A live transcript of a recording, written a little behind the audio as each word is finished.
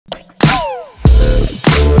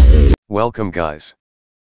Welcome guys.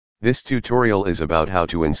 This tutorial is about how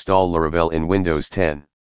to install Laravel in Windows 10.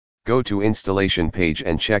 Go to installation page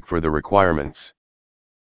and check for the requirements.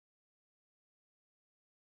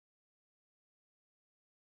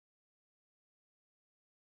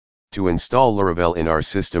 To install Laravel in our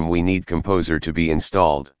system we need Composer to be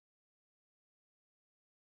installed.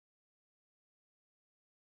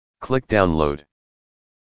 Click Download.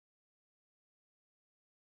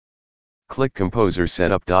 Click Composer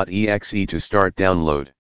Setup.exe to start download.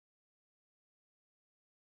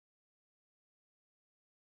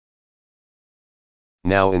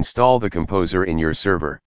 Now install the Composer in your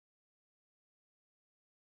server.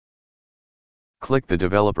 Click the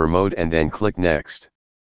developer mode and then click Next.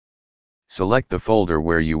 Select the folder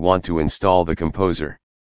where you want to install the Composer.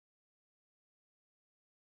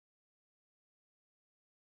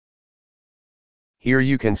 Here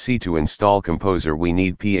you can see to install Composer we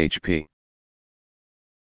need PHP.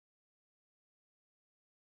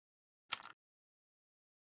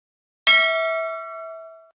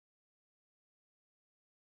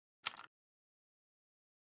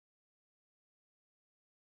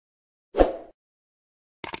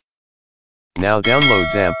 Now download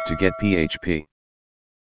Xampp to get PHP.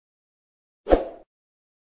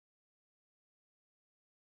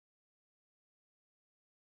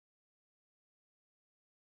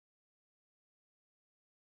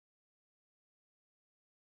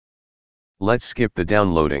 Let's skip the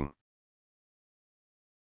downloading.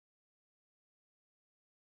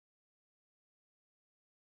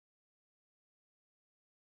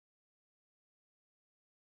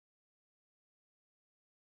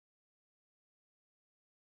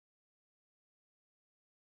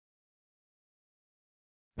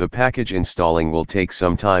 The package installing will take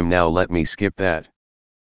some time, now let me skip that.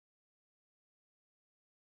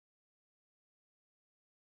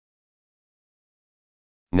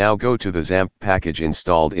 Now go to the Xampp package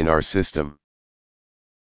installed in our system.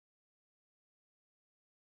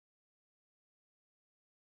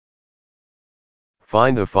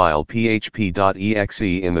 Find the file php.exe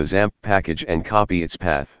in the Xampp package and copy its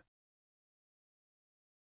path.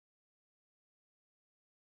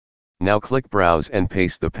 Now click Browse and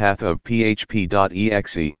paste the path of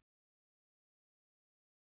php.exe.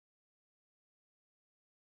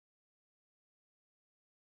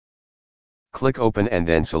 Click Open and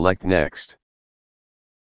then select Next.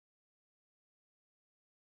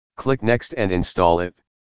 Click Next and install it.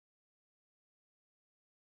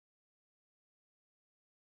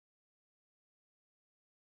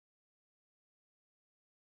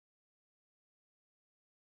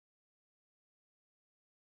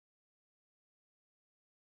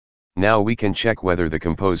 Now we can check whether the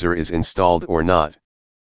Composer is installed or not.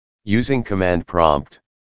 Using command prompt.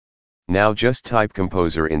 Now just type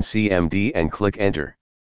Composer in CMD and click Enter.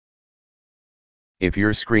 If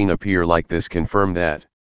your screen appear like this, confirm that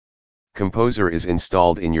Composer is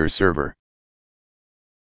installed in your server.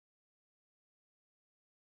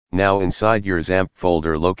 Now inside your Xampp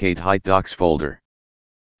folder locate Hide Docs folder.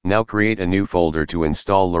 Now create a new folder to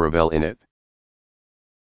install Laravel in it.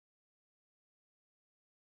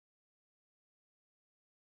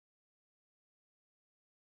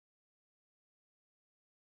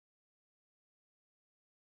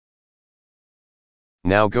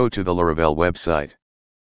 Now go to the Laravel website.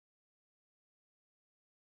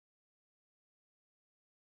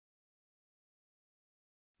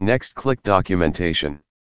 Next click Documentation.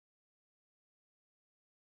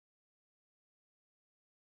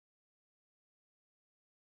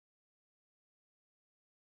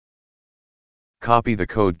 Copy the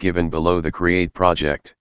code given below the Create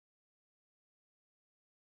project.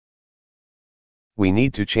 We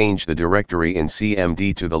need to change the directory in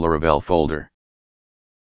CMD to the Laravel folder.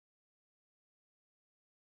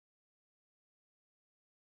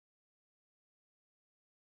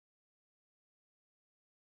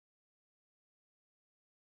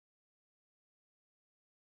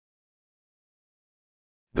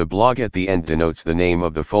 The blog at the end denotes the name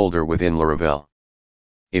of the folder within Laravel.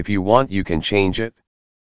 If you want, you can change it.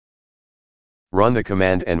 Run the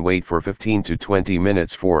command and wait for 15 to 20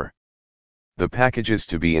 minutes for the packages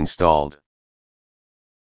to be installed.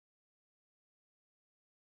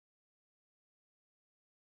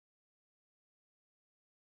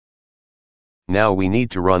 Now we need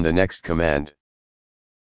to run the next command.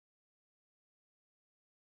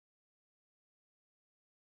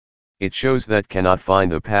 It shows that cannot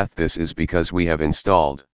find the path. This is because we have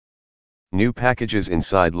installed new packages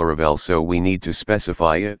inside Laravel, so we need to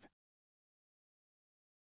specify it.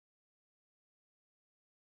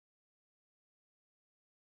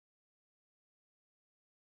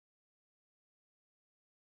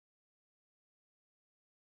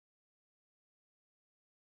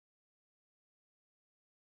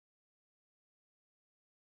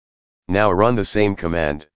 Now run the same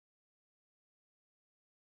command.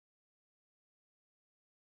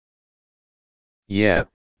 Yeah,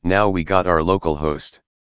 now we got our local host.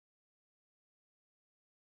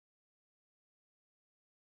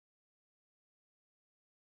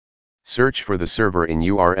 Search for the server in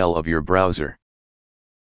URL of your browser.